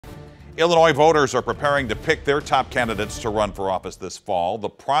Illinois voters are preparing to pick their top candidates to run for office this fall. The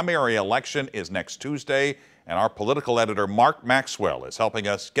primary election is next Tuesday, and our political editor, Mark Maxwell, is helping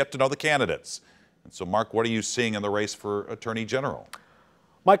us get to know the candidates. And so, Mark, what are you seeing in the race for Attorney General?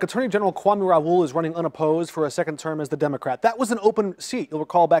 Mike, Attorney General Kwame Raoul is running unopposed for a second term as the Democrat. That was an open seat, you'll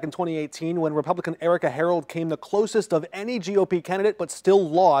recall, back in 2018 when Republican Erica Harold came the closest of any GOP candidate but still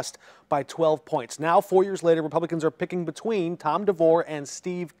lost by 12 points. Now, 4 years later, Republicans are picking between Tom DeVore and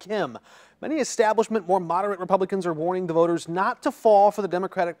Steve Kim. Many establishment, more moderate Republicans are warning the voters not to fall for the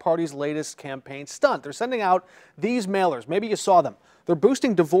Democratic Party's latest campaign stunt. They're sending out these mailers. Maybe you saw them. They're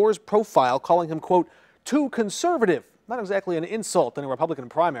boosting DeVore's profile, calling him, quote, too conservative. Not exactly an insult in a Republican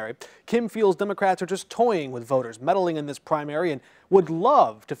primary. Kim feels Democrats are just toying with voters, meddling in this primary, and would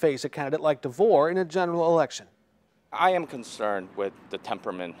love to face a candidate like DeVore in a general election. I am concerned with the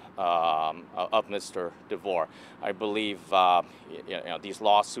temperament of Mr. DeVore. I believe these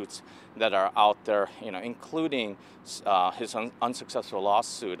lawsuits that are out there, including his unsuccessful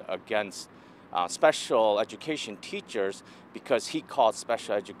lawsuit against special education teachers because he called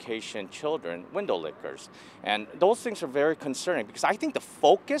special education children window lickers. And those things are very concerning because I think the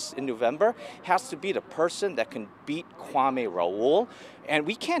focus in November has to be the person that can beat Kwame Raoul, and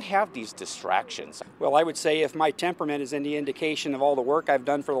we can't have these distractions. Well, I would say if my temperament is any indication of all the work I've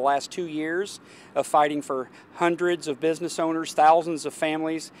done for the last 2 years of fighting for hundreds of business owners, thousands of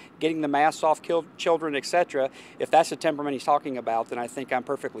families, getting the masks off children, etc., if that's the temperament he's talking about, then I think I'm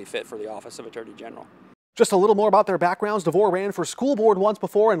perfectly fit for the office of Attorney General. Just a little more about their backgrounds. DeVore ran for school board once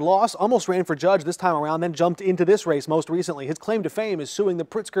before and lost, almost ran for judge this time around, then jumped into this race most recently. His claim to fame is suing the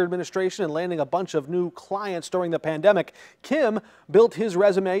Pritzker administration and landing a bunch of new clients during the pandemic. Kim built his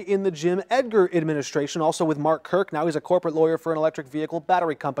resume in the Jim Edgar administration, also with Mark Kirk. Now he's a corporate lawyer for an electric vehicle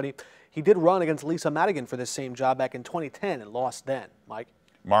battery company. He did run against Lisa Madigan for this same job back in 2010 and lost then. Mike?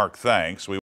 Mark, thanks.